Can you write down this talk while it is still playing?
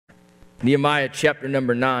Nehemiah chapter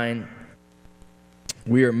number 9.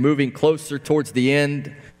 We are moving closer towards the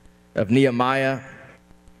end of Nehemiah,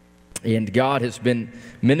 and God has been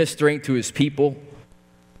ministering to his people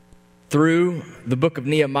through the book of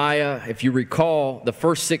Nehemiah. If you recall, the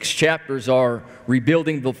first 6 chapters are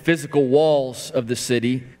rebuilding the physical walls of the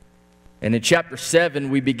city. And in chapter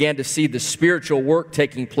 7, we began to see the spiritual work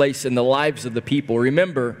taking place in the lives of the people.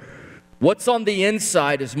 Remember, what's on the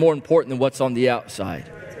inside is more important than what's on the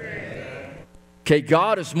outside. Okay,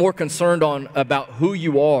 God is more concerned about who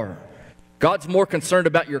you are. God's more concerned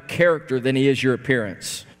about your character than he is your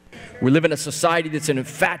appearance. We live in a society that's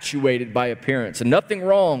infatuated by appearance, and nothing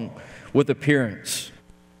wrong with appearance.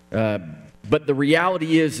 But the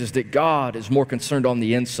reality is that God is more concerned on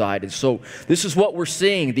the inside. And so this is what we're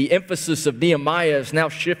seeing. The emphasis of Nehemiah is now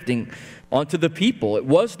shifting onto the people. It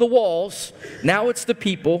was the walls, now it's the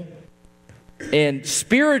people. And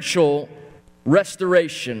spiritual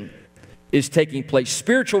restoration is taking place.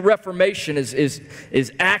 Spiritual reformation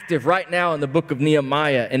is active right now in the book of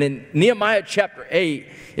Nehemiah. And in Nehemiah chapter 8,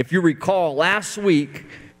 if you recall, last week,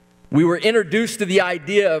 we were introduced to the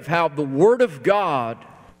idea of how the Word of God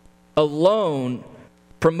alone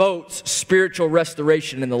promotes spiritual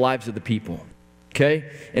restoration in the lives of the people. Okay?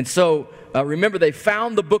 And so, remember, they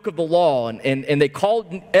found the book of the law, and they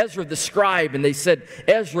called Ezra the scribe, and they said,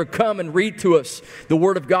 Ezra, come and read to us the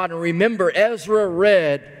Word of God. And remember, Ezra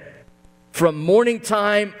read from morning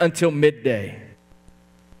time until midday.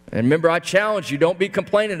 And remember, I challenge you, don't be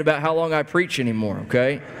complaining about how long I preach anymore,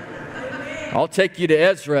 okay? I'll take you to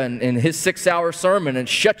Ezra and his 6-hour sermon and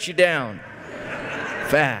shut you down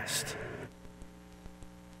fast.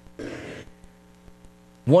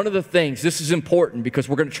 One of the things, this is important because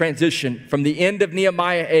we're going to transition from the end of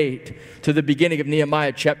Nehemiah 8 to the beginning of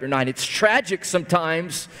Nehemiah chapter 9. It's tragic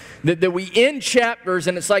sometimes that we end chapters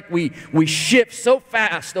and it's like we shift so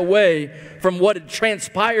fast away from what had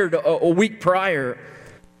transpired a week prior.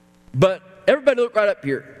 But everybody look right up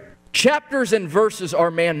here. Chapters and verses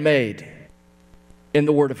are man-made in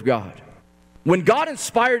the Word of God. When God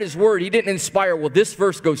inspired His Word, He didn't inspire, well, this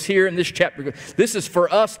verse goes here and this chapter goes. This is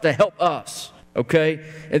for us to help us. Okay?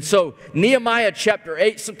 And so, Nehemiah chapter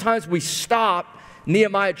 8, sometimes we stop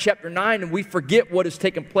Nehemiah chapter 9 and we forget what has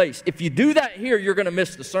taken place. If you do that here, you're going to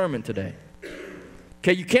miss the sermon today.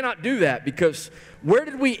 Okay? You cannot do that because where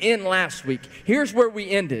did we end last week? Here's where we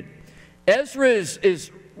ended. Ezra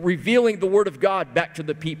is revealing the Word of God back to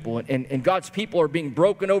the people, and God's people are being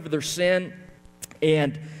broken over their sin,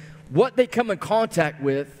 and what they come in contact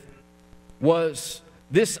with was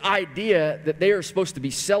this idea that they are supposed to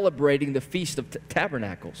be celebrating the Feast of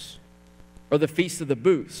Tabernacles or the Feast of the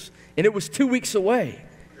Booths. And it was 2 weeks away.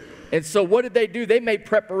 And so what did they do? They made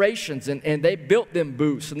preparations and they built them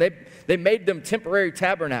booths and they made them temporary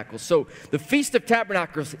tabernacles. So the Feast of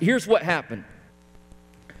Tabernacles, here's what happened.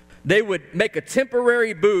 They would make a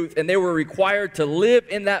temporary booth and they were required to live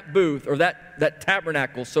in that booth or that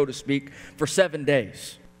tabernacle, so to speak, for 7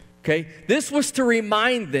 days. Okay? This was to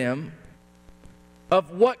remind them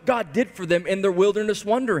of what God did for them in their wilderness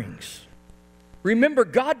wanderings. Remember,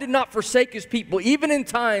 God did not forsake His people. Even in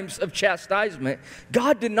times of chastisement,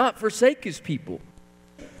 God did not forsake His people.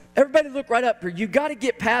 Everybody look right up here. You got to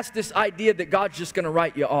get past this idea that God's just going to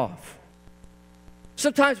write you off.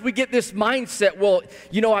 Sometimes we get this mindset, well,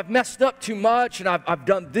 you know, I've messed up too much and I've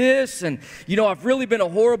done this and, you know, I've really been a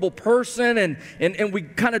horrible person and we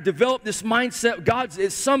kind of develop this mindset, God's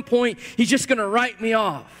at some point, He's just going to write me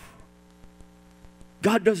off.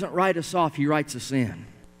 God doesn't write us off, He writes us in.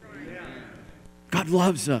 God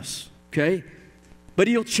loves us, okay? But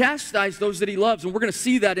He'll chastise those that He loves, and we're going to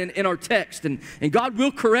see that in our text. And God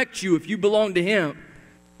will correct you if you belong to Him.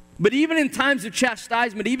 But even in times of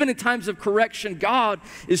chastisement, even in times of correction, God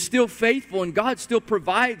is still faithful, and God still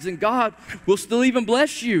provides, and God will still even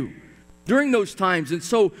bless you during those times. And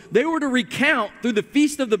so they were to recount, through the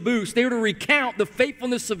Feast of the Booths, they were to recount the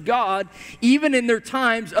faithfulness of God even in their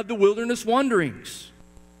times of the wilderness wanderings.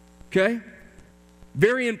 Okay?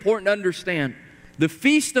 Very important to understand. The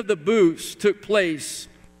Feast of the Booths took place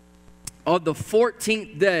on the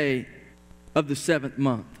 14th day of the 7th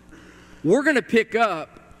month. We're going to pick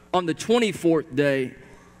up on the 24th day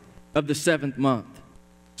of the 7th month.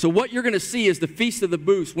 So what you're going to see is the Feast of the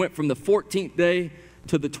Booths went from the 14th day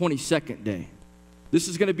to the 22nd day. This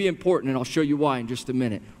is going to be important, and I'll show you why in just a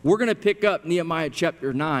minute. We're going to pick up Nehemiah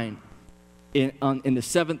chapter 9 in the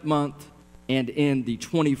 7th month and in the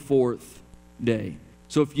 24th day.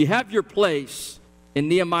 So if you have your place in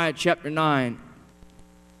Nehemiah chapter 9,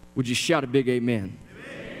 would you shout a big amen?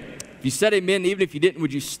 Amen. If you said amen, even if you didn't,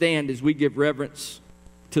 would you stand as we give reverence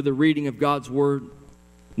to the reading of God's Word?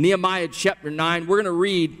 Nehemiah chapter 9, we're going to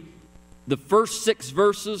read the first 6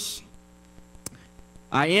 verses.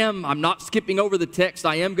 I'm not skipping over the text.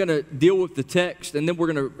 I am going to deal with the text, and then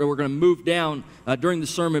we're going to move down during the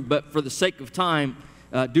sermon. But for the sake of time,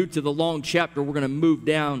 due to the long chapter, we're going to move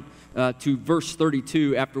down to verse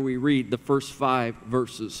 32 after we read the first 5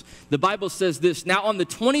 verses. The Bible says this: "Now on the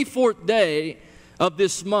 24th day of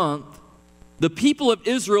this month, the people of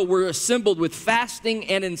Israel were assembled with fasting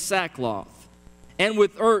and in sackcloth, and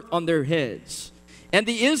with earth on their heads. And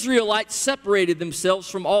the Israelites separated themselves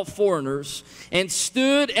from all foreigners, and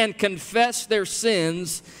stood and confessed their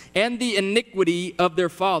sins and the iniquity of their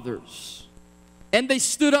fathers. And they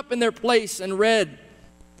stood up in their place and read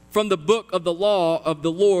from the book of the law of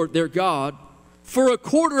the Lord their God for a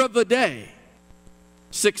quarter of a day."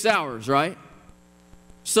 6 hours, right?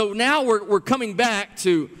 So now we're coming back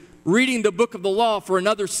to reading the book of the law for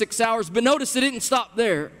another 6 hours. But notice it didn't stop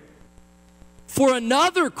there. For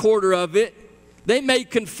another quarter of it, they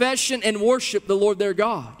made confession and worship the Lord their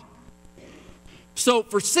God. So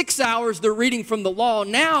for 6 hours, they're reading from the law.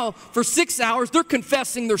 Now, for 6 hours, they're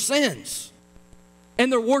confessing their sins.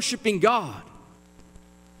 And they're worshiping God.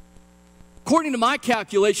 According to my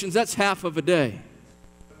calculations, that's half of a day.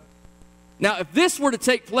 Now, if this were to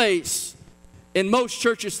take place in most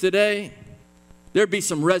churches today, there'd be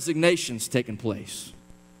some resignations taking place.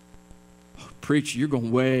 Oh, preacher, you're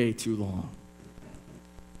going way too long.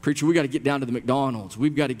 Preacher, we got to get down to the McDonald's.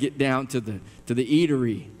 We've got to get down to the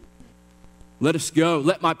eatery. Let us go.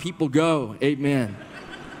 Let my people go. Amen.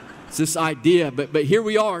 It's this idea, but here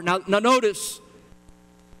we are. Now notice.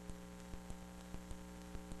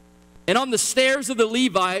 "And on the stairs of the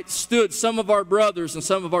Levites stood some of our brothers and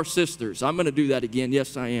some of our sisters." I'm going to do that again.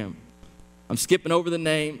 Yes, I am. I'm skipping over the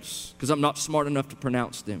names because I'm not smart enough to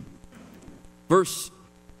pronounce them.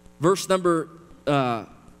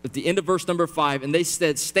 At the end of verse number 5, "And they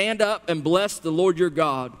said, Stand up and bless the Lord your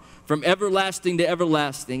God from everlasting to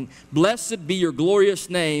everlasting. Blessed be your glorious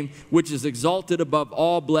name, which is exalted above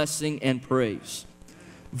all blessing and praise."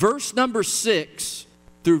 Verse number 6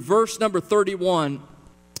 through verse number 31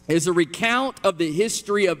 is a recount of the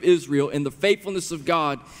history of Israel and the faithfulness of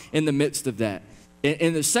God in the midst of that.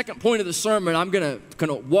 In the second point of the sermon, I'm going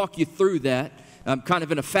to walk you through that. I'm kind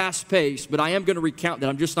of in a fast pace, but I am going to recount that.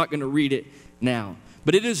 I'm just not going to read it now.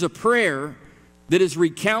 But it is a prayer that is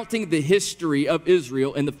recounting the history of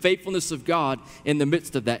Israel and the faithfulness of God in the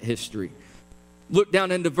midst of that history. Look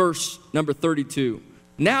down into verse number 32.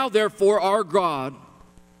 "Now therefore our God,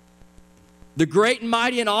 the great and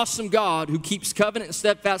mighty and awesome God who keeps covenant and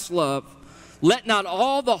steadfast love, let not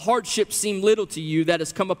all the hardship seem little to you that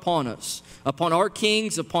has come upon us, upon our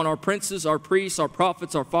kings, upon our princes, our priests, our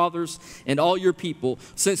prophets, our fathers, and all your people,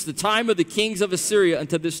 since the time of the kings of Assyria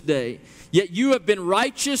unto this day. Yet you have been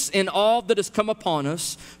righteous in all that has come upon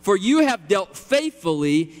us, for you have dealt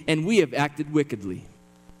faithfully, and we have acted wickedly."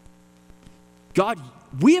 God,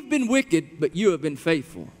 we have been wicked, but you have been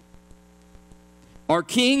faithful. "Our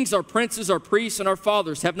kings, our princes, our priests, and our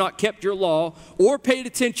fathers have not kept your law or paid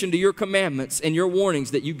attention to your commandments and your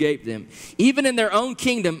warnings that you gave them. Even in their own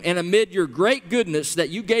kingdom and amid your great goodness that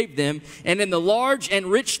you gave them, and in the large and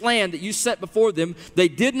rich land that you set before them, they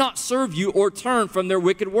did not serve you or turn from their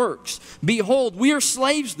wicked works. Behold, we are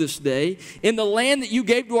slaves this day in the land that you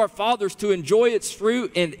gave to our fathers to enjoy its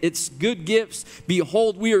fruit and its good gifts.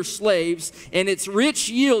 Behold, we are slaves, and its rich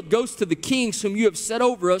yield goes to the kings whom you have set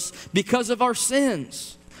over us because of our sins.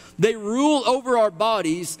 They rule over our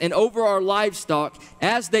bodies and over our livestock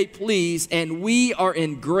as they please, and we are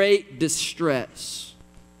in great distress."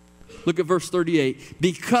 Look at verse 38.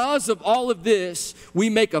 "Because of all of this,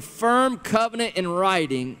 we make a firm covenant in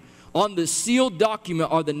writing. On the sealed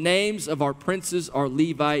document are the names of our princes, our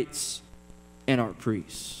Levites, and our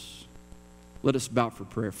priests." Let us bow for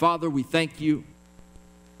prayer. Father, we thank you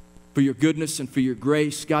for your goodness and for your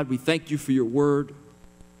grace. God, we thank you for your word.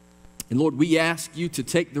 And Lord, we ask you to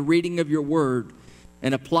take the reading of your word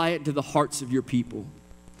and apply it to the hearts of your people.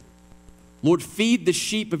 Lord, feed the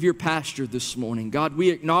sheep of your pasture this morning. God, we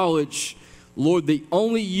acknowledge, Lord, that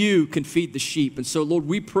only you can feed the sheep. And so, Lord,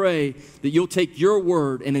 we pray that you'll take your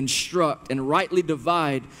word and instruct and rightly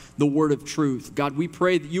divide the word of truth. God, we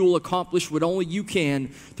pray that you will accomplish what only you can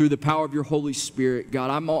through the power of your Holy Spirit. God,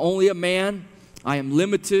 I'm only a man. I am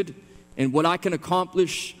limited in what I can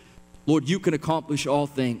accomplish. Lord, you can accomplish all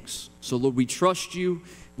things. So, Lord, we trust you.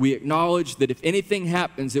 We acknowledge that if anything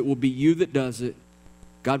happens, it will be you that does it.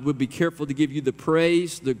 God, we'll be careful to give you the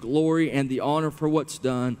praise, the glory, and the honor for what's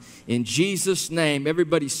done. In Jesus' name,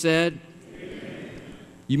 everybody said, Amen.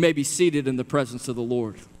 You may be seated in the presence of the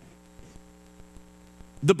Lord.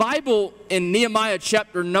 The Bible in Nehemiah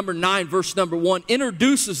chapter number 9, verse number 1,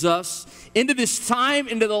 introduces us into this time,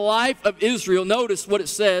 into the life of Israel. Notice what it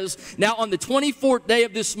says. Now on the 24th day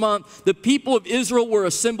of this month, the people of Israel were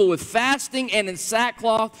assembled with fasting and in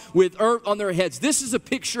sackcloth with earth on their heads. This is a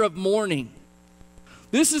picture of mourning.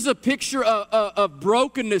 This is a picture of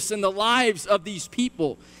brokenness in the lives of these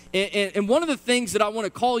people. And one of the things that I want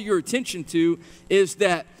to call your attention to is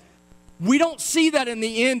that we don't see that in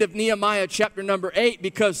the end of Nehemiah chapter number 8,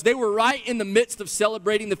 because they were right in the midst of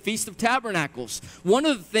celebrating the Feast of Tabernacles. One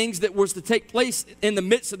of the things that was to take place in the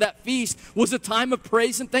midst of that feast was a time of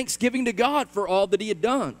praise and thanksgiving to God for all that he had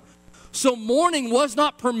done. So mourning was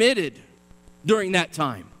not permitted during that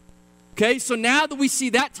time. Okay, so now that we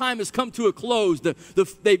see that time has come to a close,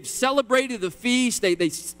 they've celebrated the feast,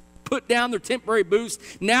 they put down their temporary booths,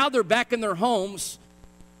 now they're back in their homes.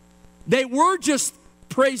 They were just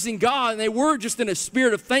praising God, and they were just in a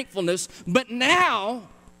spirit of thankfulness, but now,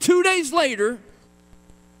 2 days later,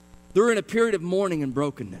 they're in a period of mourning and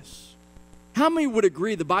brokenness. How many would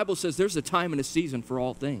agree the Bible says there's a time and a season for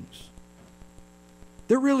all things?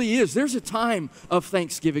 There really is. There's a time of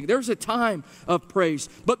thanksgiving. There's a time of praise,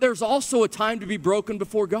 but there's also a time to be broken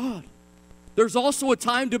before God. There's also a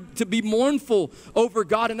time to be mournful over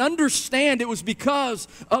God, and understand it was because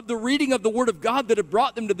of the reading of the Word of God that had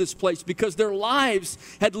brought them to this place, because their lives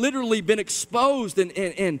had literally been exposed,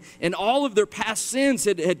 and all of their past sins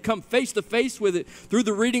had come face to face with it through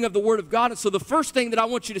the reading of the Word of God. And so the first thing that I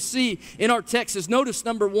want you to see in our text is, notice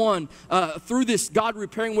number one, through this God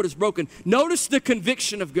repairing what is broken, notice the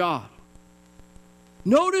conviction of God.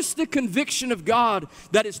 Notice the conviction of God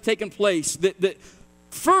that has taken place. That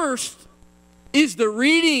first is the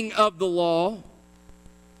reading of the law,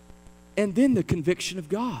 and then the conviction of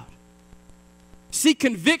God. See,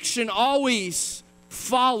 conviction always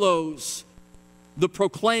follows the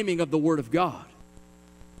proclaiming of the Word of God.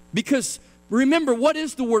 Because remember, what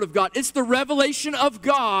is the Word of God? It's the revelation of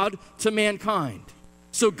God to mankind.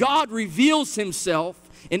 So God reveals himself,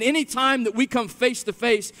 and any time that we come face to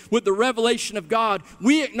face with the revelation of God,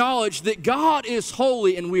 we acknowledge that God is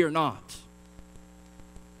holy and we are not.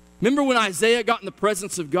 Remember when Isaiah got in the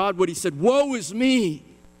presence of God, what he said, "Woe is me,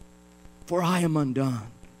 for I am undone.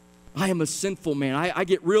 I am a sinful man." I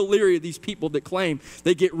get real leery of these people that claim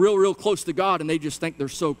they get real close to God, and they just think they're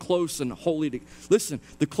so close and holy. Listen,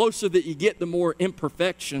 the closer that you get, the more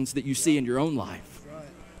imperfections that you see in your own life.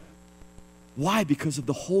 Why? Because of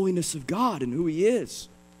the holiness of God and who he is.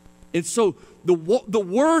 And so the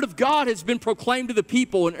Word of God has been proclaimed to the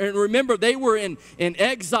people. And remember, they were in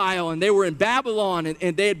exile, and they were in Babylon,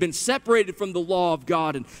 and they had been separated from the law of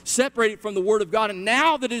God and separated from the Word of God. And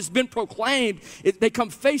now that it has been proclaimed, they come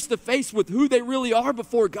face to face with who they really are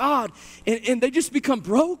before God, and they just become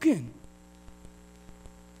broken.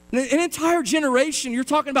 An entire generation, you're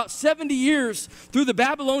talking about 70 years through the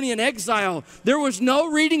Babylonian exile, there was no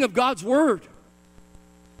reading of God's Word.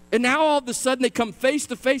 And now all of a sudden they come face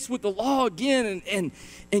to face with the law again,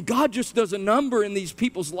 and God just does a number in these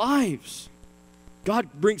people's lives. God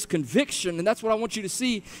brings conviction, and that's what I want you to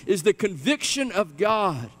see, is the conviction of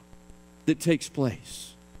God that takes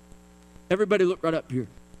place. Everybody look right up here.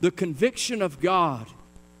 The conviction of God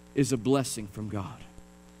is a blessing from God.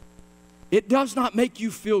 It does not make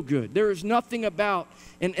you feel good. There is nothing about,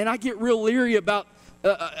 and I get real leery about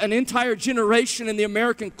an entire generation in the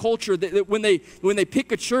American culture that when they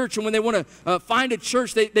pick a church and when they want to find a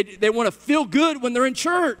church, they want to feel good when they're in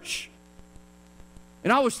church.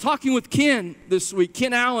 And I was talking with Ken this week,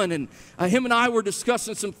 Ken Allen, and him and I were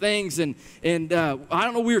discussing some things, and I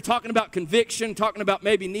don't know, we were talking about conviction, talking about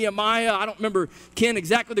maybe Nehemiah. I don't remember, Ken,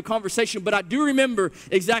 exactly the conversation, but I do remember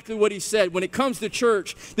exactly what he said. When it comes to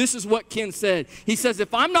church, this is what Ken said. He says,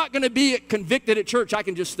 if I'm not going to be convicted at church, I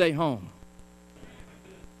can just stay home.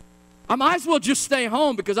 I might as well just stay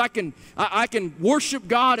home because I can worship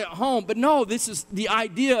God at home. But no, this is the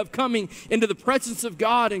idea of coming into the presence of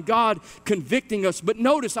God and God convicting us. But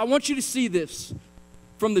notice, I want you to see this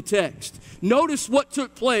from the text. Notice what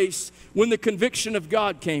took place when the conviction of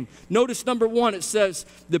God came. Notice number one, it says,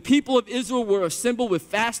 the people of Israel were assembled with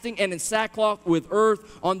fasting and in sackcloth with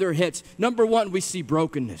earth on their heads. Number one, we see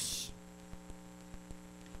brokenness.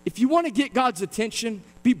 If you want to get God's attention,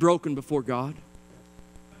 be broken before God.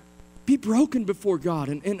 Be broken before God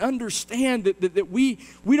and understand that we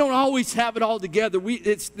don't always have it all together.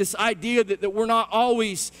 It's this idea that we're not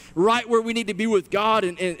always right where we need to be with God.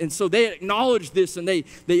 And so they acknowledged this, and they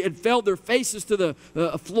had fell their faces to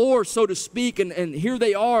the floor, so to speak. And here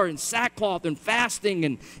they are in sackcloth and fasting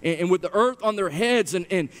and with the earth on their heads.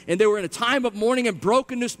 And they were in a time of mourning and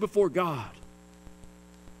brokenness before God.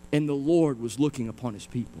 And the Lord was looking upon his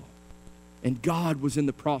people. And God was in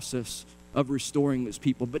the process of restoring his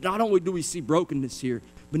people. But not only do we see brokenness here,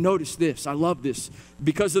 but notice this. I love this.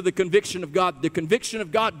 Because of the conviction of God. The conviction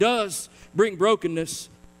of God does bring brokenness.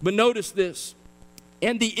 But notice this.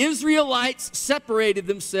 And the Israelites separated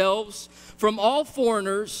themselves from all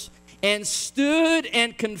foreigners and stood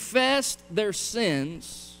and confessed their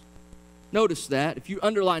sins. Notice that. If you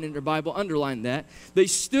underline in your Bible, underline that. They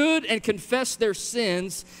stood and confessed their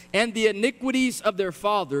sins and the iniquities of their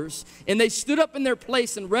fathers. And they stood up in their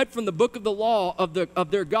place and read from the book of the law of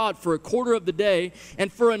their God for a quarter of the day.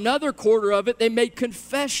 And for another quarter of it, they made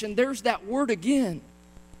confession. There's that word again.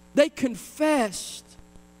 They confessed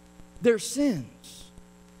their sins.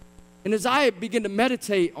 And as I begin to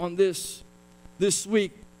meditate on this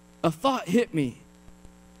week, a thought hit me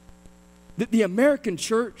that the American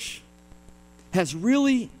church has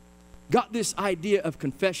really got this idea of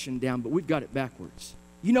confession down, but we've got it backwards.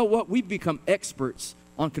 You know what? We've become experts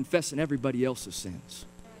on confessing everybody else's sins.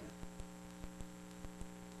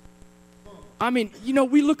 I mean, you know,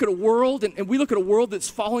 we look at a world and we look at a world that's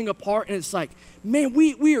falling apart, and it's like, man,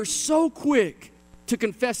 we are so quick to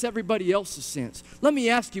confess everybody else's sins. Let me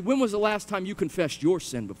ask you, when was the last time you confessed your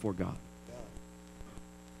sin before God?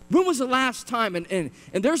 When was the last time? And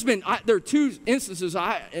there are two instances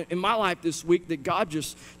in my life this week that God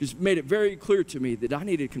just made it very clear to me that I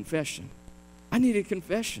needed confession. I needed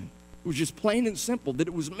confession. It was just plain and simple that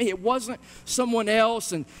it was me. It wasn't someone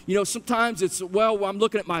else. And, you know, sometimes it's, well, I'm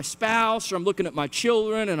looking at my spouse, or I'm looking at my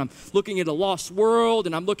children, and I'm looking at a lost world,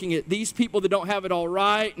 and I'm looking at these people that don't have it all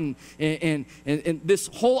right, and this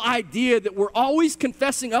whole idea that we're always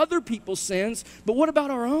confessing other people's sins, but what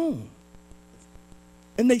about our own?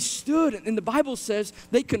 And they stood, and the Bible says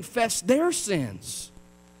they confessed their sins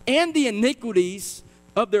and the iniquities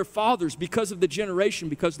of their fathers because of the generation,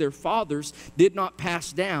 because their fathers did not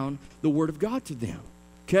pass down the word of God to them.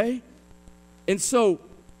 Okay? And so,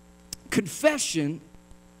 confession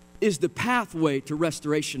is the pathway to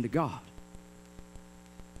restoration to God.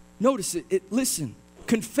 Notice it. Listen,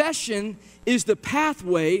 confession is the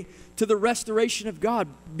pathway to the restoration of God,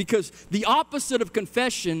 because the opposite of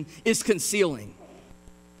confession is concealing.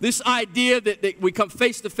 This idea that we come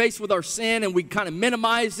face to face with our sin and we kind of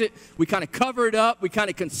minimize it, we kind of cover it up, we kind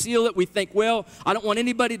of conceal it. We think, well, I don't want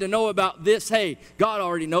anybody to know about this. Hey, God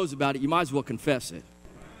already knows about it. You might as well confess it.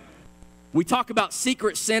 We talk about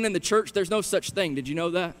secret sin in the church. There's no such thing. Did you know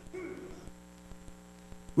that?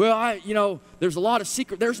 Well, there's a lot of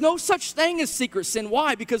secret. There's no such thing as secret sin.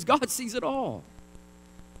 Why? Because God sees it all.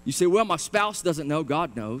 You say, well, my spouse doesn't know.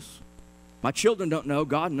 God knows. My children don't know.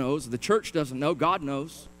 God knows. The church doesn't know. God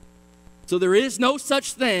knows. So there is no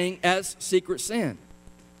such thing as secret sin.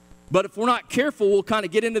 But if we're not careful, we'll kind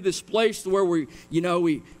of get into this place where we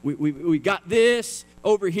got this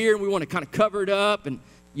over here and we want to kind of cover it up, and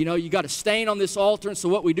you got a stain on this altar, and so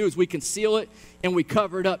what we do is we conceal it and we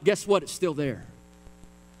cover it up. Guess what? It's still there.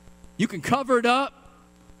 You can cover it up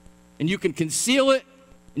and you can conceal it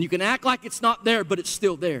and you can act like it's not there, but it's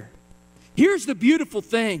still there. Here's the beautiful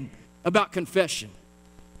thing about confession.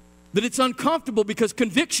 That it's uncomfortable because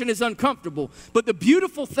conviction is uncomfortable. But the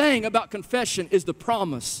beautiful thing about confession is the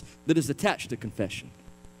promise that is attached to confession.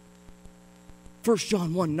 1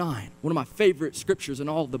 John 1:9, one of my favorite scriptures in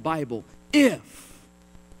all of the Bible. If,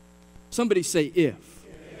 somebody say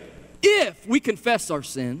if we confess our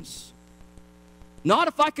sins, not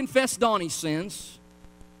if I confess Donnie's sins,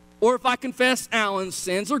 or if I confess Alan's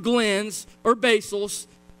sins, or Glenn's, or Basil's,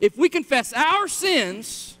 if we confess our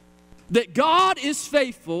sins, that God is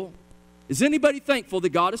faithful. Is anybody thankful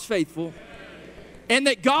that God is faithful? And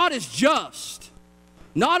that God is just.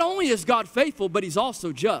 Not only is God faithful, but He's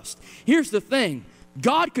also just. Here's the thing.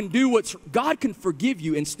 God can forgive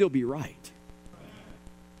you and still be right.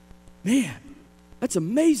 Man, that's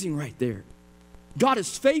amazing right there. God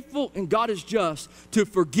is faithful and God is just to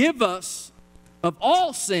forgive us of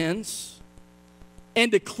all sins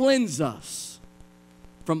and to cleanse us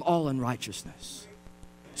from all unrighteousness.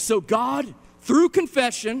 So God, through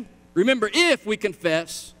confession, remember, if we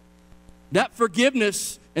confess, that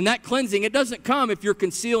forgiveness and that cleansing, it doesn't come if you're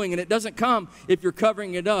concealing, and it doesn't come if you're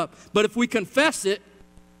covering it up. But if we confess it,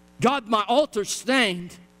 God, my altar's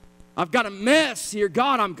stained. I've got a mess here.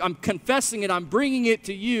 God, I'm confessing it. I'm bringing it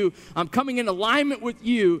to you. I'm coming in alignment with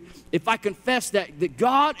you. If I confess that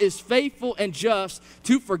God is faithful and just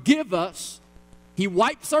to forgive us, He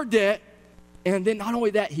wipes our debt, and then not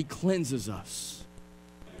only that, He cleanses us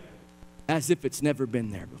as if it's never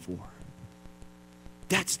been there before.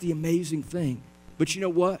 That's the amazing thing. But you know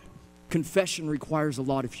what? Confession requires a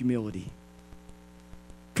lot of humility.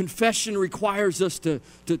 Confession requires us to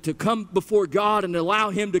come before God and allow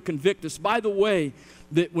Him to convict us. By the way,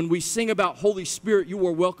 that when we sing about Holy Spirit, you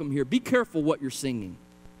are welcome here. Be careful what you're singing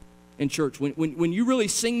in church. When you really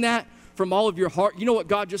sing that from all of your heart, you know what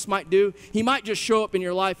God just might do? He might just show up in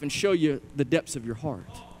your life and show you the depths of your heart.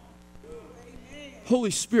 Holy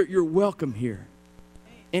Spirit, you're welcome here.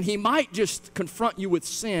 And He might just confront you with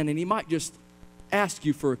sin, and He might just ask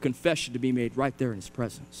you for a confession to be made right there in His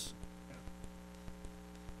presence.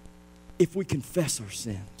 If we confess our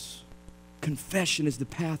sins, confession is the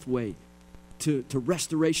pathway to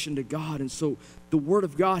restoration to God. And so the Word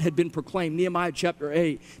of God had been proclaimed, Nehemiah chapter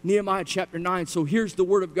 8, Nehemiah chapter 9. So here's the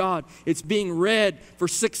Word of God. It's being read for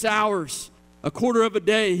 6 hours, a quarter of a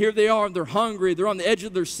day. Here they are, and they're hungry. They're on the edge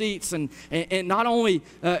of their seats. And not only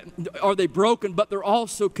are they broken, but they're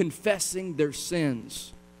also confessing their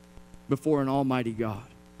sins before an almighty God.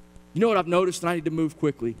 You know what I've noticed, and I need to move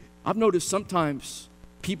quickly. I've noticed sometimes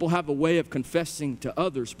people have a way of confessing to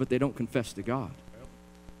others, but they don't confess to God.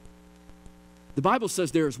 The Bible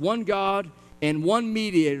says there is one God and one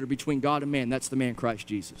mediator between God and man. That's the man Christ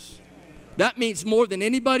Jesus. That means more than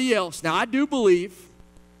anybody else. Now, I do believe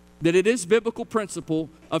that it is biblical principle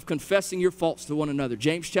of confessing your faults to one another.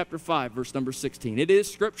 James chapter 5, verse number 16. It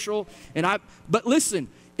is scriptural. But listen,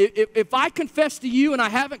 if I confess to you and I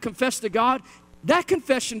haven't confessed to God, that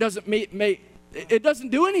confession doesn't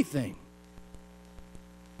do anything.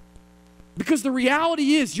 Because the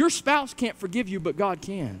reality is your spouse can't forgive you, but God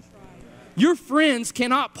can. Your friends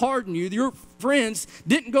cannot pardon you. Your friends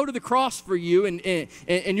didn't go to the cross for you,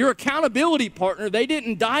 and your accountability partner, they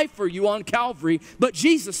didn't die for you on Calvary, but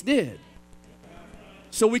Jesus did.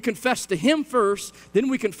 So we confess to Him first, then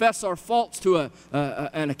we confess our faults to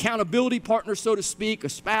an accountability partner, so to speak, a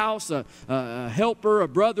spouse, a helper, a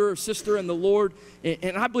brother or sister in the Lord.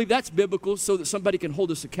 And I believe that's biblical so that somebody can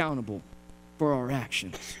hold us accountable for our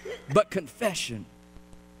actions. But confession,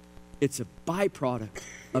 it's a byproduct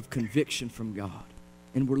of conviction from God.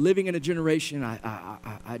 And we're living in a generation,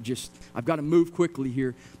 I've got to move quickly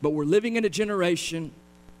here, but we're living in a generation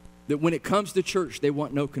that when it comes to church, they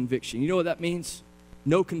want no conviction. You know what that means?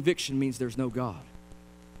 No conviction means there's no God.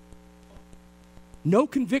 No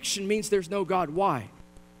conviction means there's no God. Why?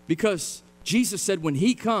 Because Jesus said when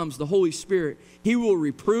He comes, the Holy Spirit, He will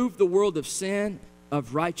reprove the world of sin,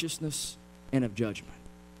 of righteousness, and of judgment.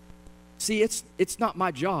 See, it's not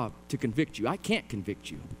my job to convict you. I can't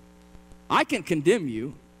convict you. I can condemn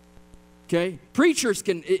you, okay? Preachers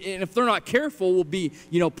can, and if they're not careful, will be,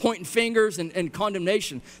 pointing fingers and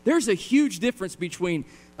condemnation. There's a huge difference between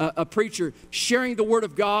a preacher sharing the Word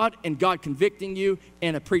of God and God convicting you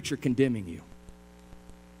and a preacher condemning you.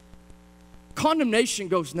 Condemnation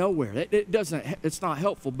goes nowhere. It's not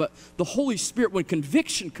helpful. But the Holy Spirit, when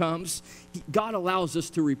conviction comes, God allows us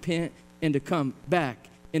to repent and to come back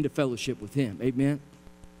into fellowship with Him. Amen?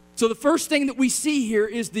 So the first thing that we see here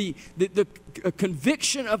is the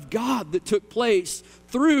conviction of God that took place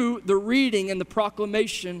through the reading and the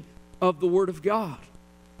proclamation of the Word of God.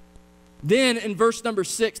 Then in verse number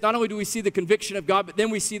 6, not only do we see the conviction of God, but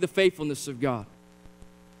then we see the faithfulness of God.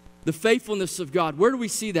 The faithfulness of God. Where do we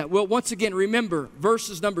see that? Well, once again, remember,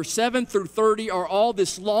 verses number 7 through 30 are all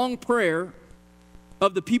this long prayer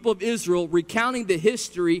of the people of Israel recounting the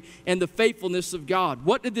history and the faithfulness of God.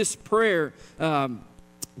 What did this prayer,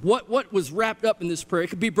 what was wrapped up in this prayer? It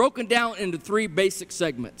could be broken down into 3 basic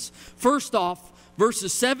segments. First off,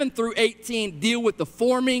 verses 7 through 18 deal with the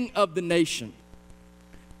forming of the nation.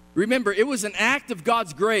 Remember, it was an act of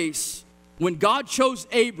God's grace when God chose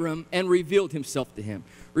Abram and revealed Himself to him.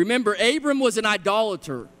 Remember, Abram was an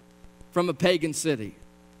idolater from a pagan city,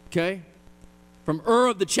 okay? From Ur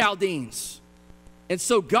of the Chaldeans. And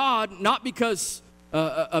so God, not because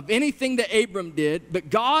of anything that Abram did, but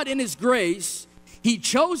God in His grace, He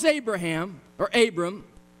chose Abram,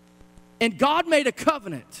 and God made a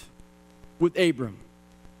covenant with Abram.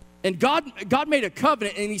 And God made a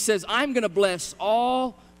covenant, and He says, I'm going to bless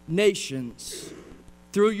all nations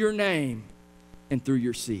through your name and through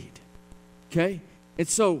your seed. Okay? And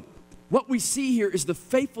so what we see here is the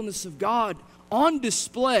faithfulness of God on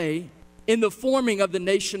display in the forming of the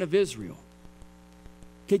nation of Israel.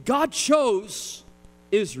 Okay, God chose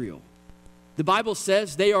Israel. The Bible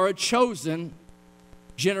says they are a chosen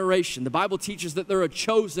generation. The Bible teaches that they're a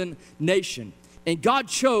chosen nation. And God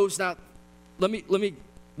chose, now let me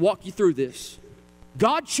walk you through this.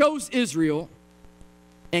 God chose Israel,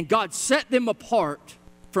 and God set them apart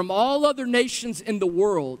from all other nations in the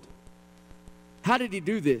world. How did He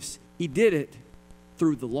do this? He did it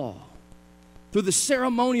through the law, through the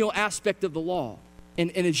ceremonial aspect of the law.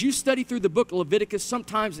 And as you study through the book of Leviticus,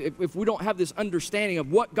 sometimes if we don't have this understanding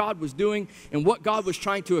of what God was doing and what God was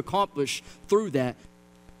trying to accomplish through that,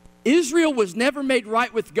 Israel was never made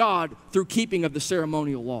right with God through keeping of the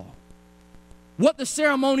ceremonial law. What the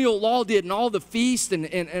ceremonial law did and all the feasts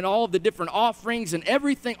and all of the different offerings and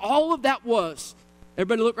everything, all of that was,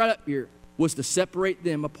 everybody look right up here, was to separate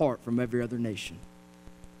them apart from every other nation.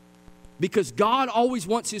 Because God always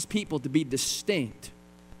wants his people to be distinct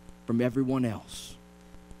from everyone else.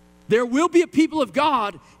 There will be a people of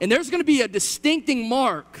God, and there's going to be a distincting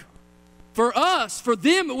mark. For us, for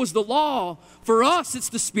them it was the law. For us, it's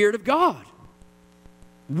the Spirit of God.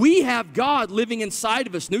 We have God living inside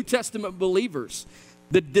of us, New Testament believers.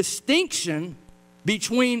 The distinction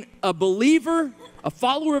between a believer, a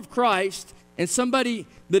follower of Christ, and somebody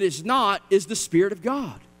that is not is the Spirit of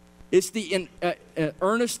God. It's the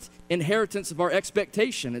earnest inheritance of our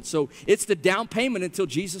expectation. And so it's the down payment until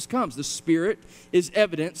Jesus comes. The Spirit is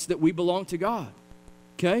evidence that we belong to God.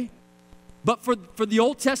 Okay? But for the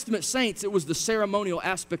Old Testament saints, it was the ceremonial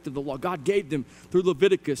aspect of the law. God gave them through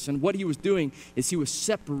Leviticus, and what he was doing is he was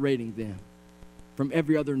separating them from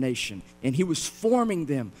every other nation. And he was forming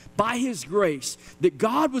them by his grace that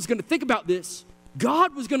God was going to, think about this,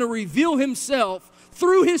 God was going to reveal himself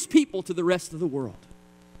through his people to the rest of the world.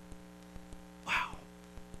 Wow.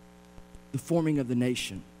 The forming of the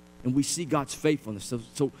nation. And we see God's faithfulness.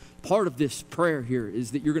 So part of this prayer here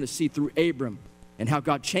is that you're going to see through Abram, and how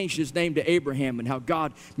God changed his name to Abraham, and how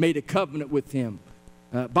God made a covenant with him.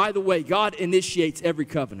 By the way, God initiates every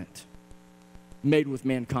covenant made with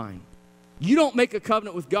mankind. You don't make a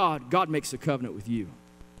covenant with God, God makes a covenant with you.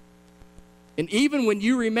 And even when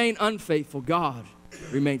you remain unfaithful, God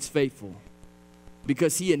remains faithful,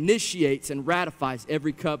 because he initiates and ratifies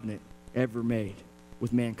every covenant ever made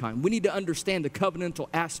with mankind. We need to understand the covenantal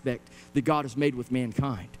aspect that God has made with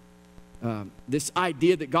mankind. This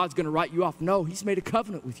idea that God's going to write you off. No, he's made a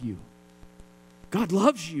covenant with you. God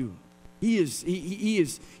loves you.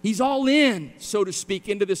 He's all in, so to speak,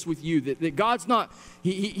 into this with you. That God's not,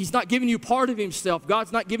 he's not giving you part of himself.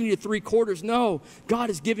 God's not giving you 3/4. No,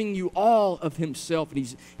 God is giving you all of himself,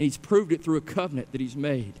 and he's proved it through a covenant that he's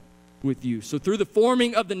made with you. So through the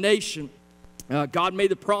forming of the nation, God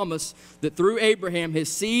made the promise that through Abraham, his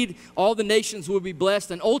seed, all the nations would be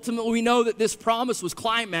blessed. And ultimately, we know that this promise was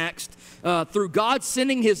climaxed through God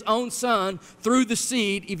sending his own son through the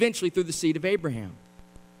seed, eventually through the seed of Abraham.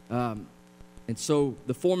 And so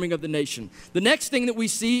the forming of the nation. The next thing that we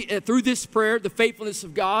see through this prayer, the faithfulness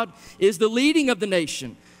of God, is the leading of the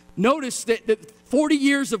nation. Notice that 40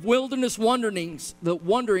 years of wilderness wanderings,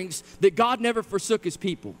 that God never forsook his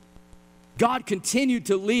people. God continued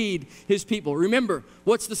to lead his people. Remember,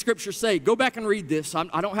 what's the scripture say? Go back and read this.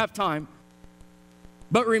 I don't have time.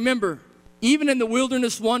 But remember, even in the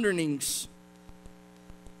wilderness wanderings,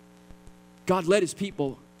 God led his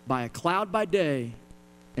people by a cloud by day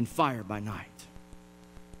and fire by night.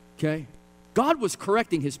 Okay? God was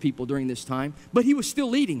correcting his people during this time, but he was still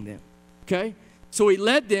leading them. Okay? So he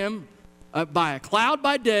led them by a cloud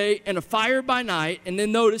by day and a fire by night. And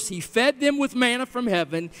then notice, he fed them with manna from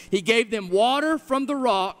heaven. He gave them water from the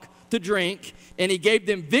rock to drink. And he gave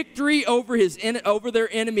them victory over their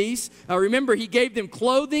enemies. Remember, he gave them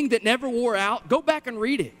clothing that never wore out. Go back and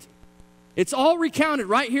read it. It's all recounted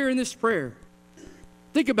right here in this prayer.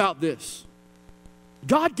 Think about this.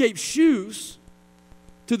 God gave shoes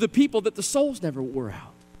to the people that the soles never wore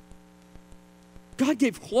out. God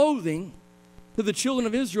gave clothing to the children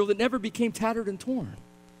of Israel that never became tattered and torn.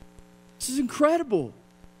 This is incredible.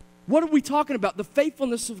 What are we talking about? The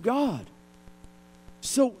faithfulness of God.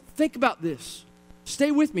 So think about this. Stay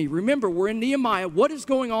with me. Remember, we're in Nehemiah. What is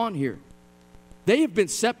going on here? They have been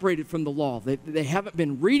separated from the law. They haven't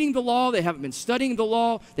been reading the law. They haven't been studying the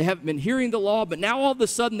law. They haven't been hearing the law. But now all of a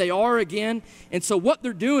sudden they are again. And so what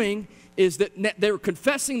they're doing is that they're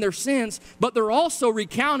confessing their sins, but they're also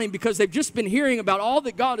recounting, because they've just been hearing about all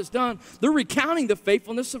that God has done, they're recounting the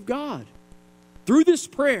faithfulness of God. Through this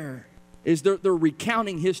prayer is they're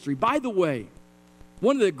recounting history. By the way,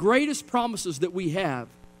 one of the greatest promises that we have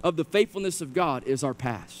of the faithfulness of God is our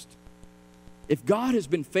past. If God has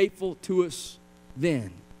been faithful to us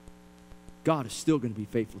then, God is still going to be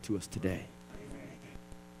faithful to us today.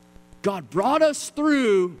 God brought us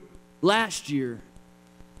through last year.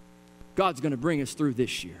 God's going to bring us through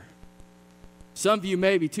this year. Some of you,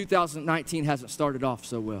 maybe 2019 hasn't started off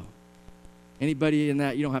so well. Anybody in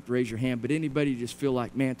that, you don't have to raise your hand, but anybody just feel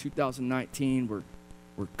like, man, 2019, we're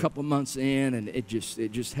a couple months in, and it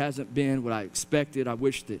just hasn't been what I expected. I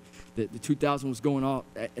wish that the 2000 was going off,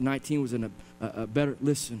 19 was in a better,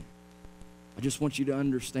 listen, I just want you to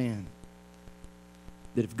understand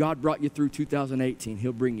that if God brought you through 2018,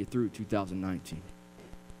 he'll bring you through 2019.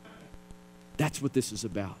 That's what this is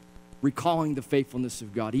about. Recalling the faithfulness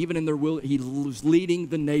of God. Even in their will, he was leading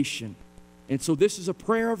the nation. And so this is a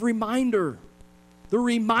prayer of reminder. They're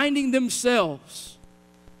reminding themselves.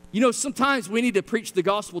 You know, sometimes we need to preach the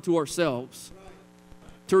gospel to ourselves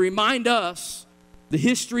to remind us the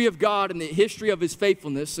history of God and the history of his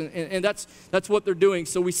faithfulness, and that's what they're doing.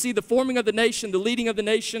 So we see the forming of the nation, the leading of the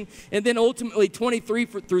nation, and then ultimately 23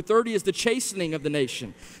 through 30 is the chastening of the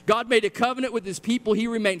nation. God made a covenant with his people. He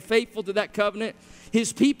remained faithful to that covenant.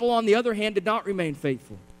 His people, on the other hand, did not remain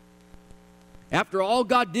faithful. After all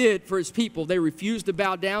God did for his people, they refused to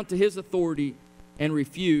bow down to his authority and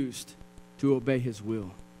refused to obey his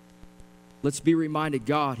will. Let's be reminded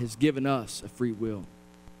God has given us a free will.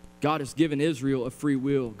 God has given Israel a free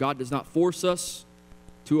will. God does not force us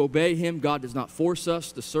to obey him. God does not force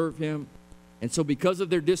us to serve him. And so because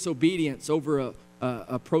of their disobedience over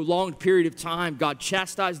a prolonged period of time, God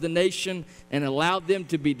chastised the nation and allowed them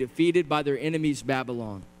to be defeated by their enemies,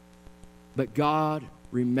 Babylon. But God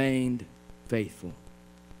remained faithful.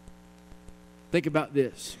 Think about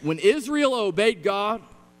this. When Israel obeyed God,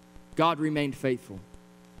 God remained faithful.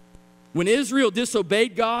 When Israel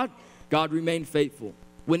disobeyed God, God remained faithful.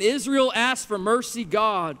 When Israel asked for mercy,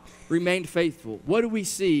 God remained faithful. What do we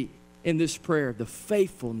see in this prayer? The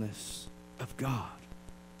faithfulness of God.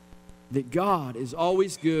 That God is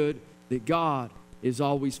always good, that God is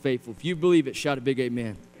always faithful. If you believe it, shout a big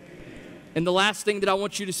amen. And the last thing that I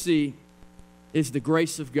want you to see is the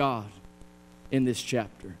grace of God in this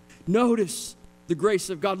chapter. Notice the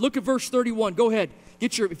grace of God. Look at verse 31. Go ahead.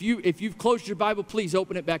 If you've closed your Bible, please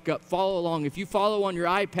open it back up. Follow along. If you follow on your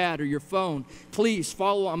iPad or your phone, please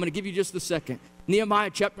follow. I'm going to give you just a second. Nehemiah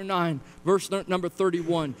chapter 9, verse number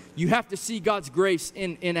 31. You have to see God's grace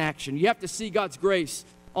in action. You have to see God's grace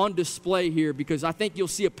on display here, because I think you'll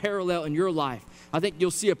see a parallel in your life. I think you'll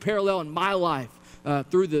see a parallel in my life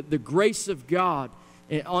through the grace of God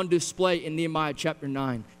on display in Nehemiah chapter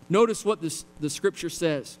 9. Notice what the scripture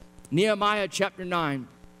says. Nehemiah chapter 9,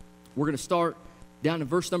 we're going to start down in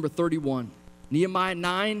verse number 31. Nehemiah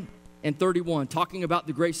 9 and 31, talking about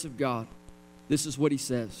the grace of God. This is what he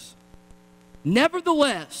says.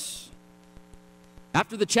 Nevertheless,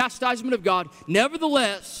 after the chastisement of God,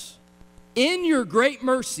 nevertheless, in your great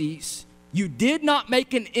mercies, you did not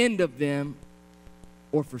make an end of them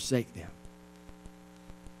or forsake them.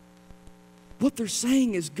 What they're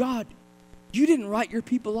saying is, God, you didn't write your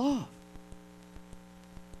people off.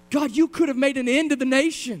 God, you could have made an end to the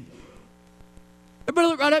nation. Everybody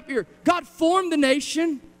look right up here. God formed the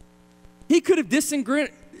nation. He could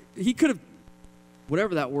have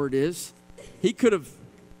whatever that word is. He could have,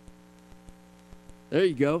 there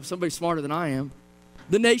you go, somebody smarter than I am.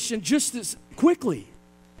 The nation just as quickly.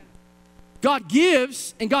 God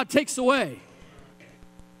gives and God takes away.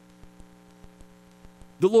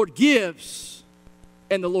 The Lord gives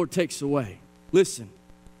and the Lord takes away. Listen,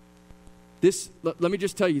 let me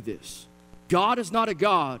just tell you this. God is not a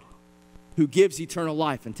God who gives eternal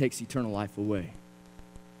life and takes eternal life away.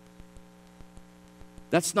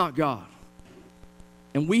 That's not God.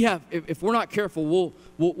 And we have, if we're not careful,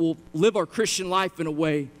 we'll live our Christian life in a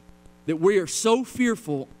way that we are so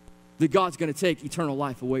fearful that God's going to take eternal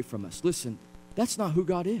life away from us. Listen, that's not who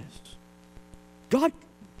God is.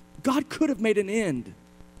 God could have made an end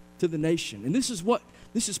to the nation. And this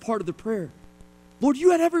is part of the prayer. Lord,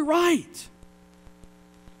 you had every right.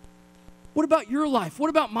 What about your life? What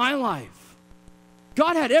about my life?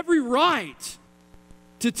 God had every right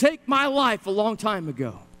to take my life a long time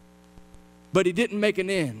ago, but he didn't make an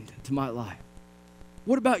end to my life.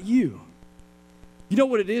 What about you? You know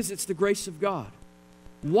what it is? It's the grace of God.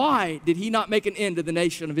 Why did he not make an end to the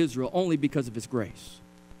nation of Israel? Only because of his grace.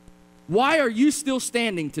 Why are you still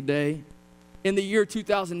standing today in the year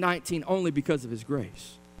 2019? Only because of his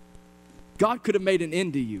grace. God could have made an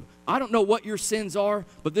end to you. I don't know what your sins are,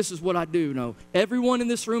 but this is what I do know. Everyone in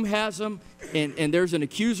this room has them, and there's an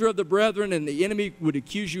accuser of the brethren, and the enemy would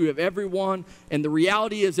accuse you of everyone. And the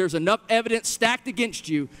reality is there's enough evidence stacked against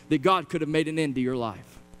you that God could have made an end to your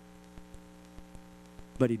life.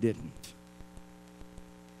 But he didn't.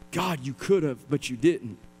 God, you could have, but you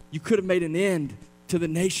didn't. You could have made an end to the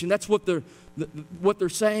nation. That's what they're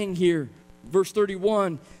saying here. Verse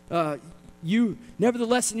 31, you,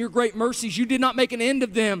 nevertheless, in your great mercies, you did not make an end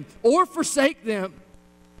of them or forsake them,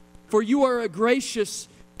 for you are a gracious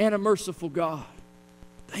and a merciful God.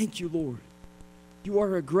 Thank you, Lord. You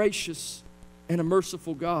are a gracious and a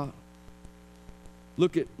merciful God.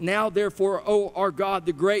 Look at, now therefore, O our God,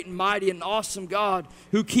 the great and mighty and awesome God,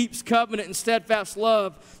 who keeps covenant and steadfast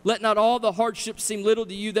love, let not all the hardships seem little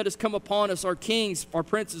to you that has come upon us, our kings, our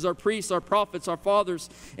princes, our priests, our prophets, our fathers,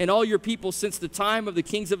 and all your people since the time of the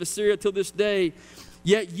kings of Assyria till this day.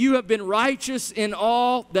 Yet you have been righteous in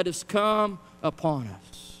all that has come upon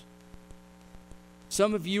us.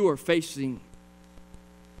 Some of you are facing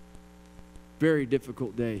very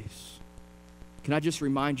difficult days. Can I just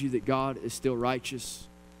remind you that God is still righteous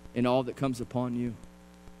in all that comes upon you?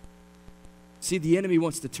 See, the enemy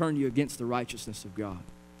wants to turn you against the righteousness of God.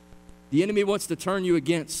 The enemy wants to turn you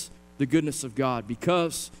against the goodness of God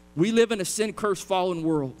because we live in a sin-cursed, fallen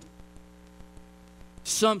world.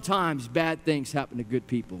 Sometimes bad things happen to good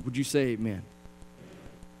people. Would you say amen?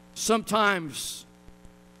 Sometimes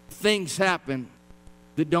things happen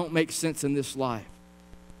that don't make sense in this life.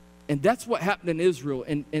 And that's what happened in Israel.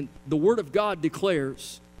 And the Word of God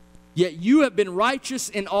declares, yet you have been righteous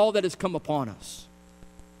in all that has come upon us.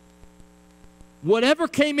 Whatever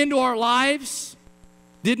came into our lives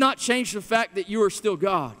did not change the fact that you are still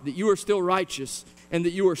God, that you are still righteous, and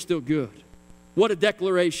that you are still good. What a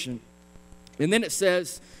declaration. And then it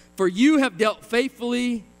says, for you have dealt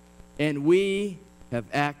faithfully, and we have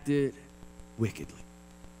acted wickedly.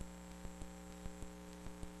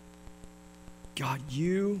 God,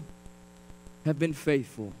 you have been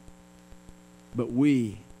faithful, but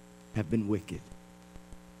we have been wicked.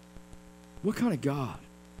 What kind of God?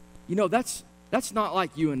 You know, that's not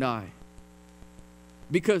like you and I.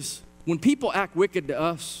 Because when people act wicked to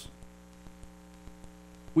us,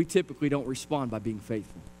 we typically don't respond by being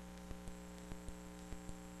faithful.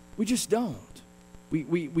 We just don't.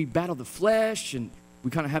 We battle the flesh, and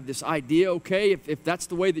we kind of have this idea, okay, if that's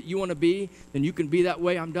the way that you want to be, then you can be that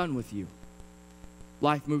way. I'm done with you.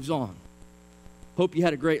 Life moves on. Hope you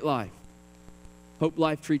had a great life. Hope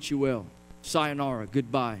life treats you well. Sayonara,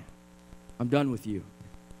 goodbye. I'm done with you.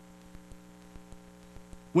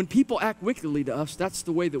 When people act wickedly to us, that's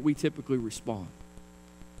the way that we typically respond.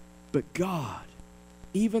 But God,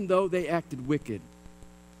 even though they acted wicked,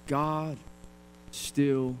 God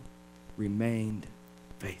still remained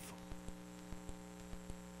faithful.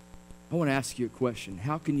 I want to ask you a question.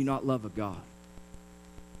 How can you not love a God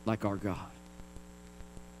like our God?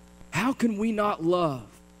 How can we not love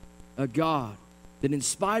a God that in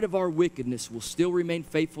spite of our wickedness will still remain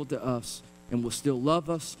faithful to us and will still love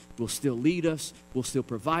us, will still lead us, will still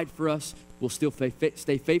provide for us, will still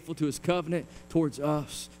stay faithful to His covenant towards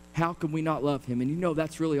us? How can we not love Him? And you know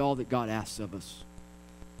that's really all that God asks of us.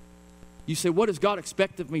 You say, what does God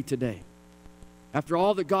expect of me today? After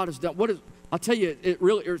all that God has done, I'll tell you,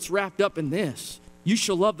 it's wrapped up in this. You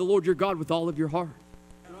shall love the Lord your God with all of your heart,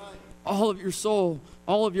 all of your soul,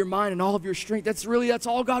 all of your mind, and all of your strength. That's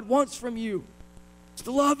all God wants from you. It's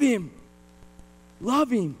to love Him.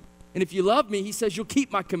 Love Him. And if you love me, He says, you'll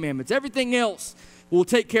keep my commandments. Everything else will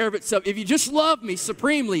take care of itself. If you just love me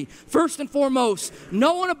supremely, first and foremost,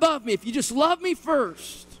 no one above me, if you just love me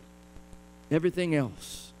first, everything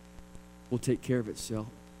else will take care of itself.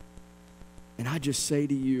 And I just say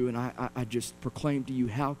to you, and I just proclaim to you,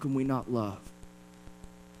 how can we not love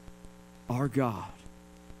our God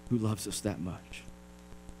who loves us that much?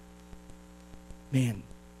 Man,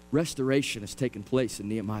 restoration has taken place in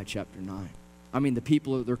Nehemiah chapter 9. I mean, the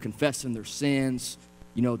people, they're confessing their sins.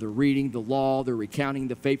 You know, they're reading the law. They're recounting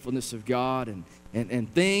the faithfulness of God.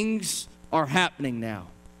 And things are happening now.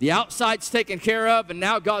 The outside's taken care of, and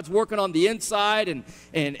now God's working on the inside.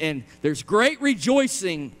 And there's great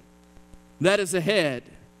rejoicing that is ahead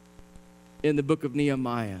in the book of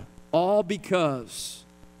Nehemiah. All because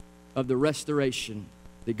of the restoration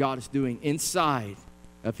that God is doing inside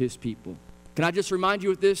of His people. Can I just remind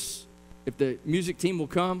you of this? If the music team will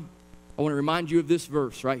come, I want to remind you of this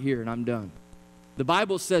verse right here, and I'm done. The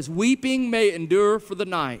Bible says, weeping may endure for the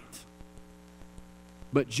night,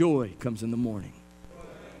 but joy comes in the morning.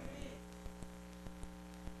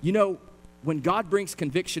 You know, when God brings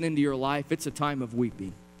conviction into your life, it's a time of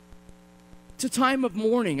weeping. It's a time of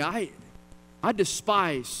mourning. I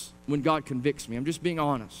despise when God convicts me. I'm just being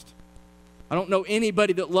honest. I don't know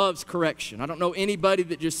anybody that loves correction. I don't know anybody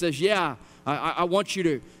that just says, yeah, I want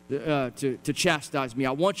you to chastise me.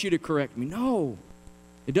 I want you to correct me. No,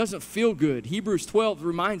 it doesn't feel good. Hebrews 12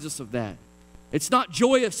 reminds us of that. It's not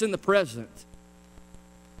joyous in the present,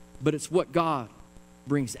 but it's what God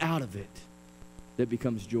brings out of it that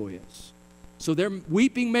becomes joyous. So their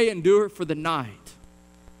weeping may endure for the night,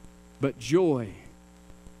 but joy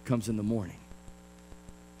comes in the morning.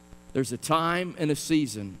 There's a time and a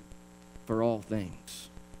season for all things.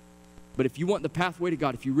 But if you want the pathway to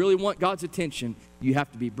God, if you really want God's attention, you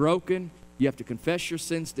have to be broken, You have to confess your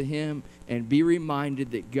sins to Him and be reminded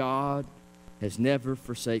that God has never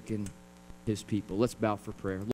forsaken His people. Let's bow for prayer.